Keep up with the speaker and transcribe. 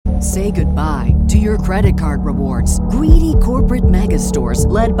Say goodbye to your credit card rewards. Greedy corporate mega stores,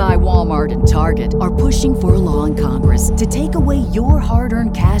 led by Walmart and Target, are pushing for a law in Congress to take away your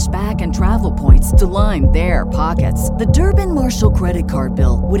hard-earned cash back and travel points to line their pockets. The Durbin-Marshall credit card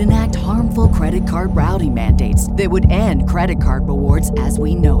bill would enact harmful credit card routing mandates that would end credit card rewards as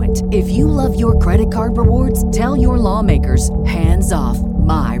we know it. If you love your credit card rewards, tell your lawmakers, hands off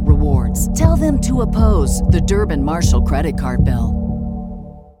my rewards. Tell them to oppose the Durbin-Marshall credit card bill.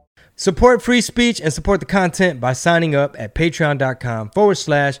 Support free speech and support the content by signing up at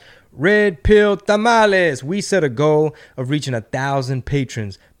patreon.com/Red Pill Tamales. We set a goal of reaching 1,000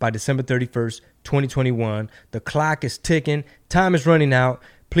 patrons by December 31st, 2021. The clock is ticking. Time is running out.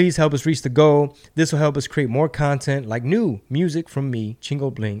 Please help us reach the goal. This will help us create more content like new music from me,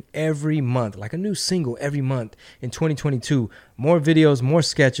 Chingo Bling, every month, like a new single every month in 2022. More videos, more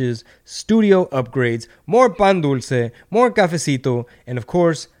sketches, studio upgrades, more pan dulce, more cafecito, and of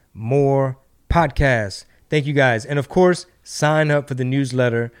course, more podcasts. Thank you guys. And of course, sign up for the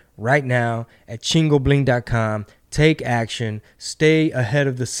newsletter right now at chingobling.com. Take action. Stay ahead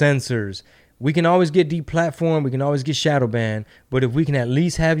of the censors. We can always get deplatformed. We can always get shadow banned. But if we can at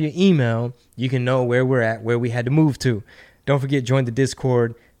least have your email, you can know where we're at, where we had to move to. Don't forget, join the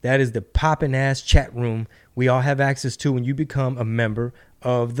Discord. That is the poppin' ass chat room we all have access to when you become a member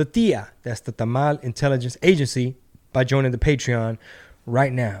of the TIA. That's the Tamal Intelligence Agency by joining the Patreon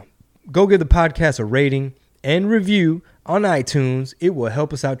right now. Go give the podcast a rating and review on iTunes. It will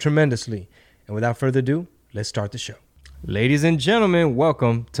help us out tremendously. And without further ado, let's start the show. Ladies and gentlemen,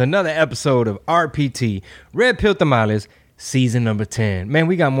 welcome to another episode of RPT, Red Pill Tamales, season number 10. Man,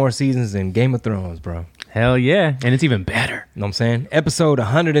 we got more seasons than Game of Thrones, bro. Hell yeah. And it's even better. Know what I'm saying? Episode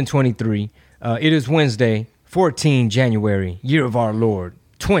 123. It is Wednesday, 14 January, year of our Lord,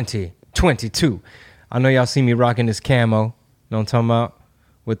 2022. I know y'all see me rocking this camo. Know what I'm talking about?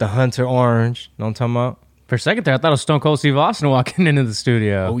 With the Hunter Orange. Know what I'm talking about? For a second there, I thought it was Stone Cold Steve Austin walking into the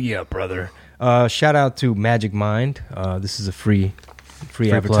studio. Oh, yeah, brother. Shout out to Magic Mind. This is a free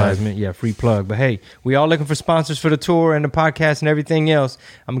advertisement. Plug. Yeah, free plug. But hey, we all looking for sponsors for the tour and the podcast and everything else.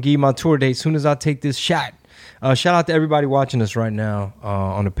 I'm going to give you my tour date as soon as I take this shot. Shout out to everybody watching us right now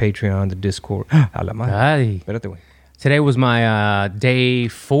on the Patreon, the Discord. Ay. Today was my day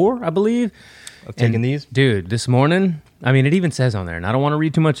 4, I believe. Of taking these? Dude, this morning, I mean, it even says on there, and I don't want to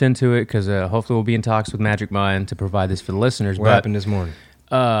read too much into it because hopefully we'll be in talks with Magic Mind to provide this for the listeners. What happened this morning?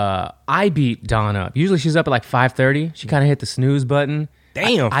 I beat Dawn up. Usually she's up at like 5:30. She kind of hit the snooze button.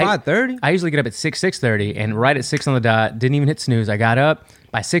 Damn, 5:30? I usually get up at 6:30, and right at 6 on the dot, didn't even hit snooze. I got up.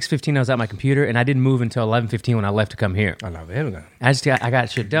 By 6:15, I was at my computer, and I didn't move until 11:15 when I left to come here. I love it. I got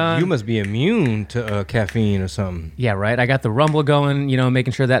shit done. You must be immune to caffeine or something. Yeah, right. I got the rumble going,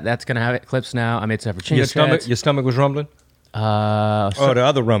 making sure that's going to have clips now. I made some for Chingo Your stomach was rumbling? The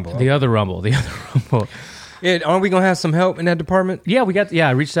other rumble. The other rumble. Yeah, aren't we going to have some help in that department? Yeah,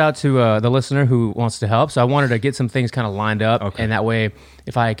 I reached out to the listener who wants to help. So I wanted to get some things kind of lined up. Okay. And that way,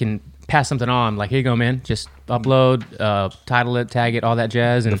 if I can pass something on, like, here you go, man. Just upload, title it, tag it, all that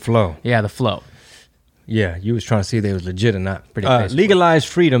jazz. And the flow. Yeah, the flow. Yeah, you was trying to see if they was legit or not. Pretty Legalized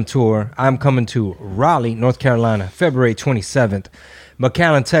Freedom Tour. I'm coming to Raleigh, North Carolina, February 27th.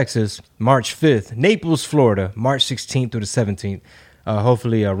 McAllen, Texas, March 5th. Naples, Florida, March 16th through the 17th.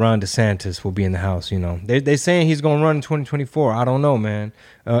 Hopefully Ron DeSantis will be in the house. They saying he's going to run in 2024. I don't know, man.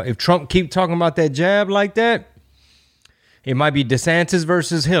 If Trump keep talking about that jab like that, it might be DeSantis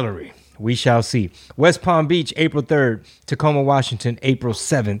versus Hillary. We shall see. West Palm Beach, April 3rd. Tacoma, Washington, April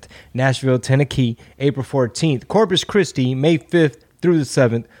 7th. Nashville, Tennessee, April 14th. Corpus Christi, May 5th through the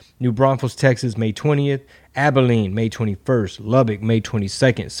 7th. New Braunfels, Texas, May 20th. Abilene, May 21st. Lubbock, May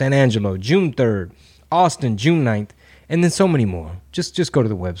 22nd. San Angelo, June 3rd. Austin, June 9th. And then so many more. Just go to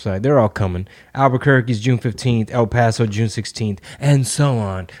the website. They're all coming. Albuquerque's June 15th, El Paso June 16th, and so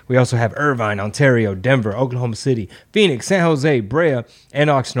on. We also have Irvine, Ontario, Denver, Oklahoma City, Phoenix, San Jose, Brea, and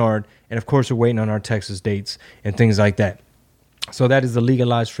Oxnard. And of course, we're waiting on our Texas dates and things like that. So that is the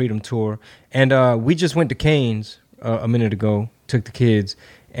Legalized Freedom Tour. And we just went to Cane's a minute ago, took the kids,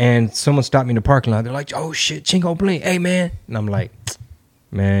 and someone stopped me in the parking lot. They're like, oh shit, Chingo Bling, hey man. And I'm like,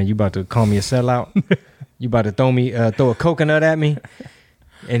 man, you about to call me a sellout? You about to throw a coconut at me?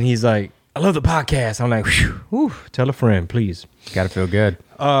 And he's like, I love the podcast. I'm like, whew, tell a friend, please. Got to feel good.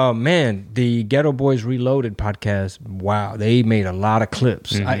 Man, the Ghetto Boys Reloaded podcast, wow, they made a lot of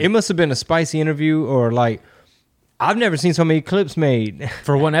clips. Mm-hmm. It must have been a spicy interview, or like, I've never seen so many clips made.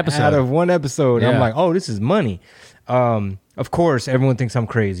 For one episode. Out of one episode. Yeah. I'm like, oh, this is money. Of course, everyone thinks I'm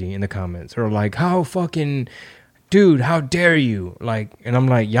crazy in the comments. Or like, how fucking dude, how dare you? Like, and I'm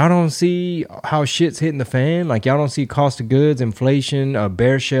like, y'all don't see how shit's hitting the fan? Like, y'all don't see cost of goods, inflation,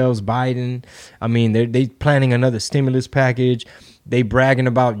 bear shells, Biden. I mean, they planning another stimulus package. They bragging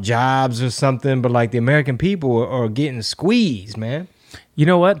about jobs or something, but like the American people are getting squeezed, man. You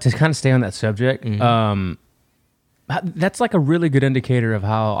know what? To kind of stay on that subject, that's like a really good indicator of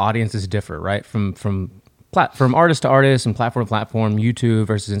how audiences differ, right? From artist to artist and platform to platform, YouTube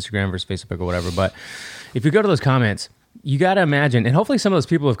versus Instagram versus Facebook or whatever. But if you go to those comments, you got to imagine, and hopefully some of those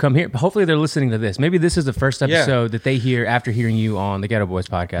people have come here. Hopefully they're listening to this. Maybe this is the first episode that they hear after hearing you on the Ghetto Boys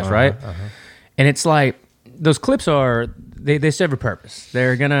podcast, right? And it's like, those clips they serve a purpose.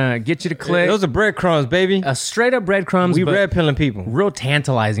 They're going to get you to click. Those are breadcrumbs, baby. Straight up breadcrumbs. We red pilling people. Real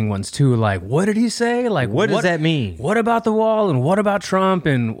tantalizing ones too. Like, what did he say? Like, what does that mean? What about the wall? And what about Trump?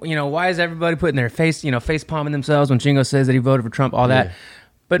 And, why is everybody putting their face palming themselves when Jingo says that he voted for Trump, all that.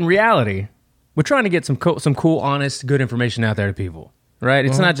 But in reality, we're trying to get some cool, honest, good information out there to people, right?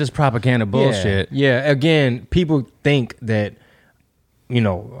 It's not just propaganda bullshit. Yeah. Again, people think that,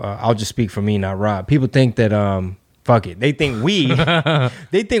 I'll just speak for me, not Rob. People think that, fuck it. They think we're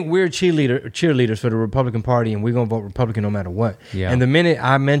cheerleaders for the Republican Party, and we're gonna vote Republican no matter what. Yeah. And the minute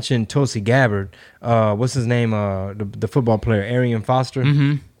I mentioned Tulsi Gabbard, what's his name? The football player, Arian Foster.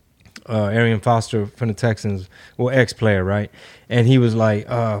 Arian Foster from the Texans, ex-player, right? And he was like,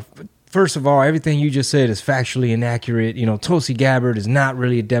 first of all, everything you just said is factually inaccurate. Tulsi Gabbard is not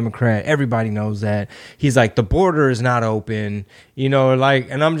really a Democrat. Everybody knows that. He's like, the border is not open. And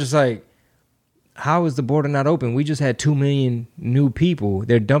I'm just like, how is the border not open? We just had 2 million new people.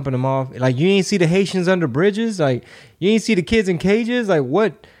 They're dumping them off. Like, you ain't see the Haitians under bridges. Like, you ain't see the kids in cages. Like,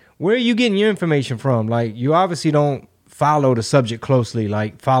 what? Where are you getting your information from? Like, you obviously don't follow the subject closely.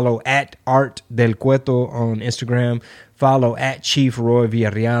 Like, follow at Art Del Cueto on Instagram. Follow at Chief Roy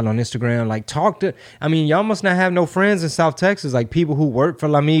Villarreal on Instagram. Like, y'all must not have no friends in South Texas, like people who work for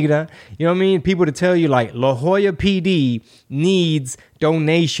La Migra. You know what I mean? People to tell you, like, La Jolla PD needs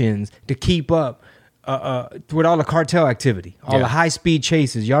donations to keep up with all the cartel activity, all the high-speed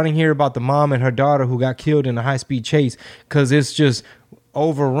chases. Y'all didn't hear about the mom and her daughter who got killed in a high-speed chase because it's just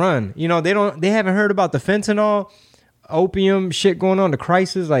overrun. They haven't heard about the fentanyl, opium shit going on, the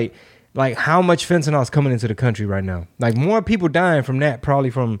crisis, like how much fentanyl is coming into the country right now. Like, more people dying from that, probably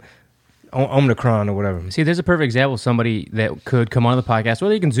from Omicron or whatever. See, there's a perfect example of somebody that could come on the podcast.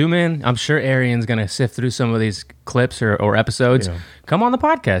 Whether you can zoom in, I'm sure Arian's going to sift through some of these clips or episodes. Come on the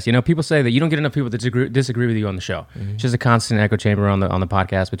podcast. People say that you don't get enough people that disagree with you on the show. It's just a constant echo chamber on the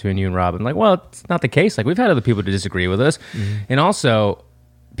podcast between you and Rob. And like, well, it's not the case. Like, we've had other people to disagree with us. And also,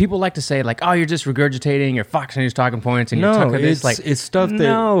 people like to say, like, oh, you're just regurgitating your Fox News talking points and you're talking this. Like, it's stuff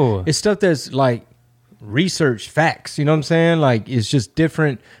that's like research facts. You know what I'm saying? Like, it's just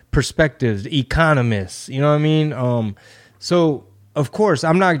different perspectives, economists. You know what I mean? So of course,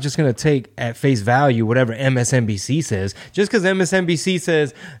 I'm not just going to take at face value whatever MSNBC says. Just because MSNBC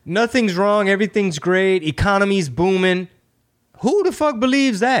says nothing's wrong, everything's great, economy's booming. Who the fuck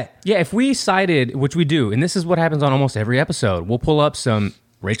believes that? Yeah, if we cited, which we do, and this is what happens on almost every episode, we'll pull up some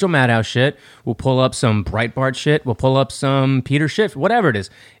Rachel Maddow shit, we'll pull up some Breitbart shit, we'll pull up some Peter Schiff, whatever it is.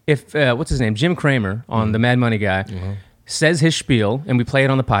 If, what's his name, Jim Cramer on the Mad Money guy, says his spiel, and we play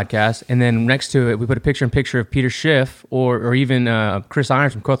it on the podcast, and then next to it, we put a picture of Peter Schiff, or even Chris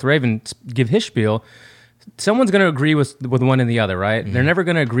Irons from Quoth Raven give his spiel, someone's going to agree with one and the other, right? They're never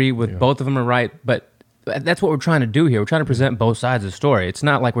going to agree with both of them are right, but that's what we're trying to do here. We're trying to present both sides of the story. It's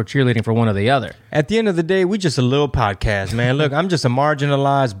not like we're cheerleading for one or the other. At the end of the day, we just a little podcast, man. Look, I'm just a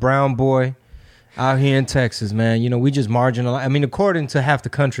marginalized brown boy out here in Texas, man. We just marginalized. I mean, according to half the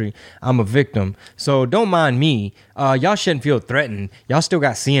country, I'm a victim. So don't mind me. Y'all shouldn't feel threatened. Y'all still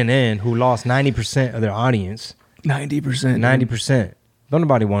got CNN, who lost 90% of their audience. 90%. 90%. Don't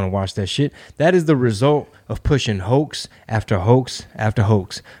nobody want to watch that shit. That is the result of pushing hoax after hoax after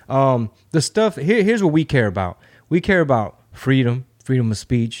hoax. The stuff, here's what we care about. We care about freedom of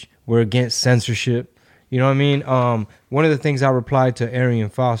speech. We're against censorship. You know what I mean? One of the things I replied to Arian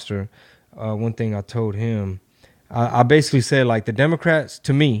Foster, one thing I told him, I basically said, like, the Democrats,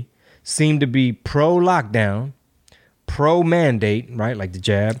 to me, seem to be pro-lockdown, pro-mandate, right, like the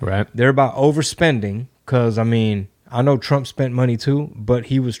jab. Right. They're about overspending because, I mean, I know Trump spent money too, but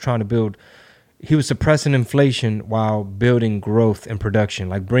he was suppressing inflation while building growth and production,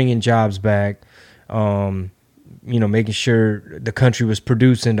 like bringing jobs back, making sure the country was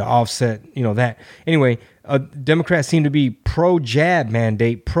producing to offset, that. Anyway, Democrats seem to be pro-jab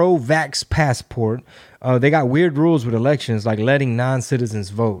mandate, pro-vax passport. They got weird rules with elections, like letting non-citizens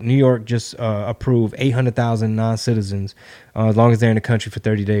vote. New York just approved 800,000 non-citizens as long as they're in the country for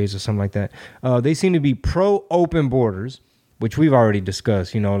 30 days or something like that. They seem to be pro-open borders, which we've already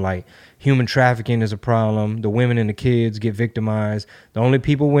discussed. Like human trafficking is a problem. The women and the kids get victimized. The only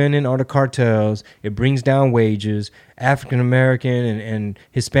people winning are the cartels. It brings down wages. African-American and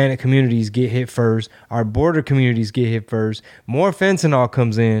Hispanic communities get hit first. Our border communities get hit first. More fentanyl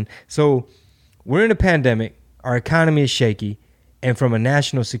comes in. So we're in a pandemic. Our economy is shaky. And from a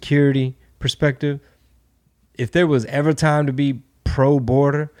national security perspective, if there was ever time to be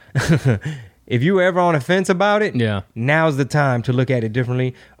pro-border, if you were ever on the fence about it, now's the time to look at it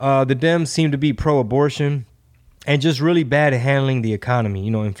differently. The Dems seem to be pro-abortion and just really bad at handling the economy.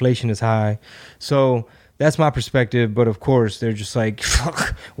 Inflation is high. So that's my perspective. But of course, they're just like,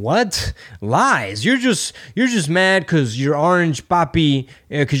 fuck, what? Lies. You're just mad because you're orange papi,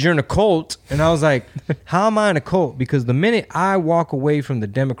 because you're in a cult. And I was like, how am I in a cult? Because the minute I walk away from the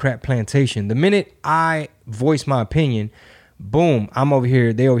Democrat plantation, the minute I voice my opinion, boom, I'm over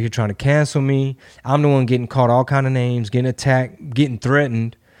here. They over here trying to cancel me. I'm the one getting called all kind of names, getting attacked, getting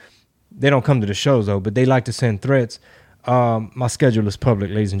threatened. They don't come to the shows though, but they like to send threats. My schedule is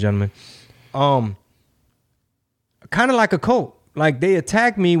public, ladies and gentlemen. Kind of like a cult. Like they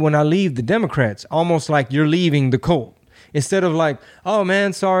attack me when I leave the Democrats, almost like you're leaving the cult. Instead of like, oh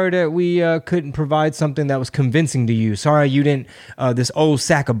man, sorry that we couldn't provide something that was convincing to you. Sorry you didn't, this old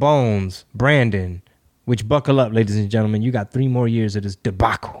sack of bones, Brandon. Which, buckle up, ladies and gentlemen, you got 3 more years of this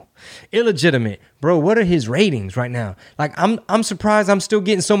debacle. Illegitimate. Bro, what are his ratings right now? Like, I'm surprised I'm still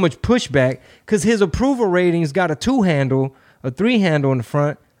getting so much pushback because his approval ratings got a 2 handle, a 3 handle in the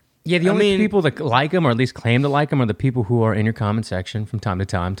front. Yeah, the only people that like him, or at least claim to like him, are the people who are in your comment section from time to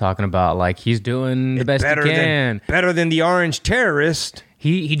time talking about, like, he's doing the best he can. Better than the orange terrorist.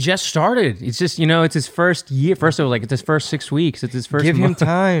 He just started. It's just, it's his first year. First of all, like, it's his first 6 weeks. It's his first Give him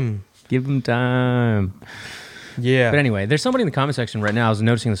time. Give him time. Yeah. But anyway, there's somebody in the comment section right now I was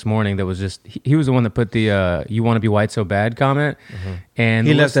noticing this morning that was just, he was the one that put the you want to be white so bad comment. Mm-hmm. And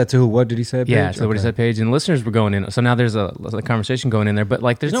he left that to who? What did he say? Page? Yeah, so what he said page. And listeners were going in. So now there's a conversation going in there. But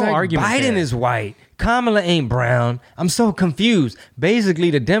like there's no argument. Biden is white. Kamala ain't brown. I'm so confused.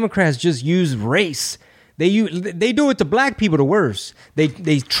 Basically, the Democrats just use race. They do it to black people the worst.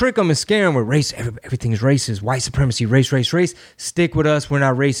 They trick them and scare them with race. Everything is racist. White supremacy. Race. Stick with us. We're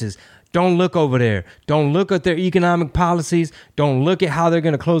not racist. Don't look over there. Don't look at their economic policies. Don't look at how they're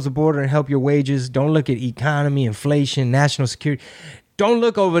going to close the border and help your wages. Don't look at economy, inflation, national security. Don't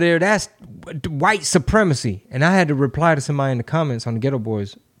look over there. That's white supremacy. And I had to reply to somebody in the comments on the Ghetto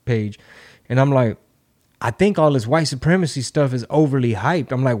Boys page. And I'm like, I think all this white supremacy stuff is overly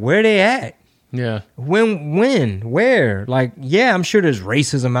hyped. I'm like, where they at? Yeah. When? Where? Like, yeah, I'm sure there's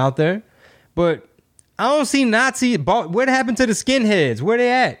racism out there. But I don't see Nazi. What happened to the skinheads? Where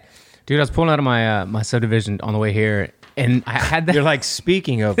they at? Dude, I was pulling out of my my subdivision on the way here, and I had that. You're like,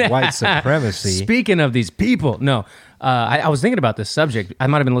 speaking of white supremacy. Speaking of these people. No, I was thinking about this subject. I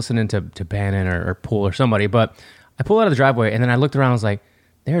might have been listening to Bannon or Poole or somebody, but I pulled out of the driveway, and then I looked around and was like,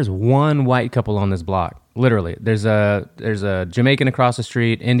 there's one white couple on this block. Literally. There's a Jamaican across the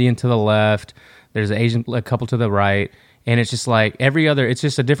street, Indian to the left, there's an Asian couple to the right, and it's just like it's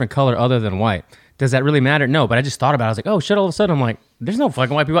just a different color other than white. Does that really matter? No, but I just thought about it. I was like, oh shit, all of a sudden I'm like, there's no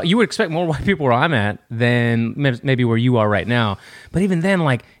fucking white people. You would expect more white people where I'm at than maybe where you are right now. But even then,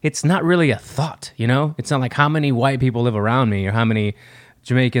 like, it's not really a thought, It's not like how many white people live around me or how many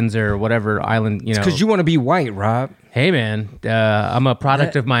Jamaicans or whatever island, It's because you want to be white, Rob. Hey, man, I'm a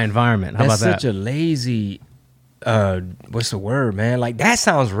product of my environment. How about that? That's such a lazy, what's the word, man? Like, that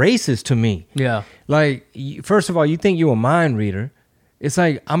sounds racist to me. Yeah. Like, first of all, you think you're a mind reader. It's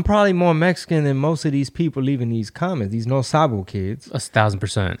like, I'm probably more Mexican than most of these people leaving these comments, these no sabo kids.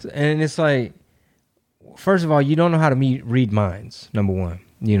 1,000%. And it's like, first of all, you don't know how to read minds, number one,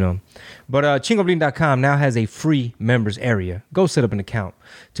 But Chingoblin.com now has a free members area. Go set up an account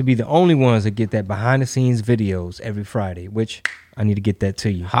to be the only ones that get that behind-the-scenes videos every Friday, which I need to get that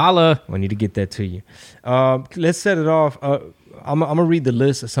to you. Holla. I need to get that to you. Let's set it off. I'm going to read the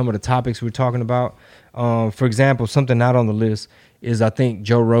list of some of the topics we're talking about. For example, something not on the list is, I think,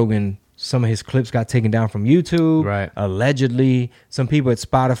 Joe Rogan, some of his clips got taken down from YouTube. Right. Allegedly. Some people at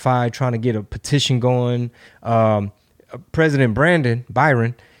Spotify trying to get a petition going. President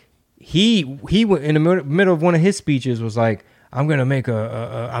Byron, he went in the middle of one of his speeches was like, I'm going to make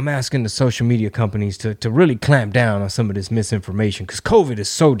I'm asking the social media companies to really clamp down on some of this misinformation because COVID is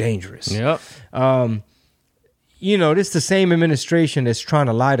so dangerous. Yep. you know, this is the same administration that's trying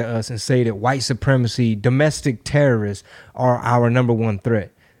to lie to us and say that white supremacy, domestic terrorists are our number one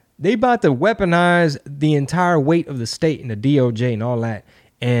threat. They about to weaponize the entire weight of the state and the DOJ and all that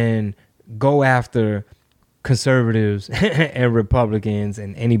and go after conservatives and Republicans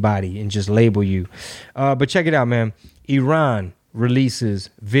and anybody and just label you. But check it out, man. Iran releases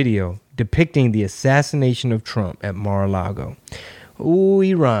video depicting the assassination of Trump at Mar-a-Lago. Ooh,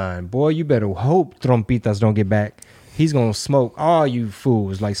 Iran. Boy, you better hope Trumpitas don't get back. He's going to smoke all you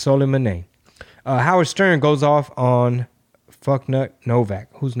fools like Soleimani. Howard Stern goes off on fucknut Novak.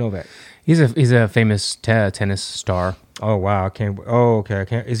 Who's Novak? He's a famous tennis star. Oh, wow. I can't. Oh, okay. I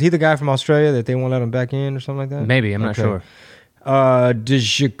can't. Is he the guy from Australia that they won't let him back in or something like that? Maybe. I'm not sure.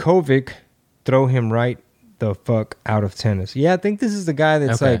 Djokovic throw him right the fuck out of tennis. Yeah, I think this is the guy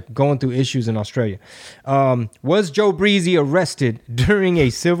that's like going through issues in Australia. Was Joe Breezy arrested during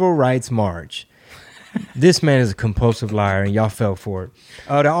a civil rights march? This man is a compulsive liar, and y'all fell for it.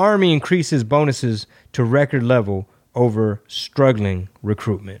 The Army increases bonuses to record level over struggling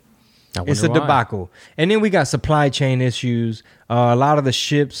recruitment. It's a debacle. And then we got supply chain issues. A lot of the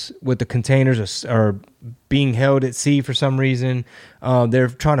ships with the containers are being held at sea for some reason. They're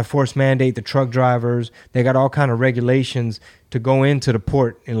trying to force mandate the truck drivers. They got all kind of regulations to go into the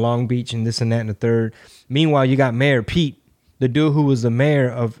port in Long Beach and this and that and the third. Meanwhile, you got Mayor Pete, the dude who was the mayor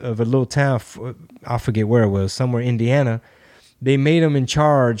of a little town. I forget where it was, somewhere in Indiana. They made him in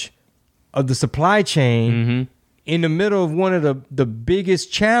charge of the supply chain in the middle of one of the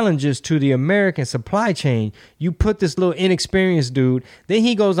biggest challenges to the American supply chain. You put this little inexperienced dude, then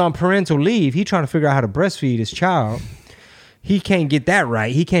he goes on parental leave. He trying to figure out how to breastfeed his child. He can't get that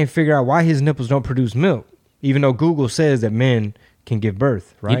right. He can't figure out why his nipples don't produce milk, even though Google says that men can give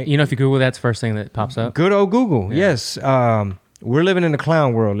birth, right? You know, if you Google, that's the first thing that pops up. Good old Google, yes. We're living in the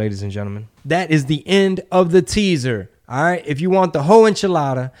clown world, ladies and gentlemen. That is the end of the teaser. All right, if you want the whole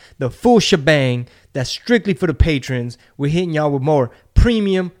enchilada, the full shebang, that's strictly for the patrons. We're hitting y'all with more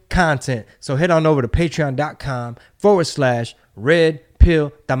premium content. So head on over to patreon.com/Red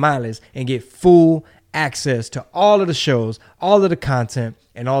Pill Tamales and get full access to all of the shows, all of the content,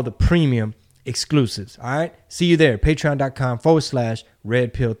 and all the premium exclusives. All right, see you there.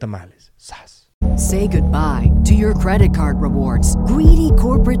 Patreon.com/Red Pill Tamales. Sas. Say goodbye to your credit card rewards. Greedy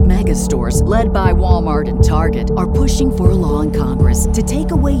corporate mega stores, led by Walmart and Target, are pushing for a law in Congress to take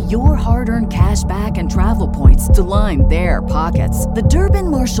away your hard-earned cash back and travel points to line their pockets. The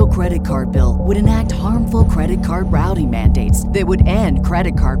Durbin-Marshall credit card bill would enact harmful credit card routing mandates that would end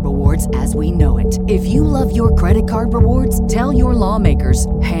credit card rewards as we know it. If you love your credit card rewards, tell your lawmakers,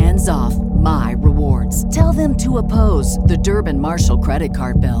 hands off my rewards. Tell them to oppose the Durbin-Marshall credit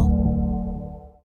card bill.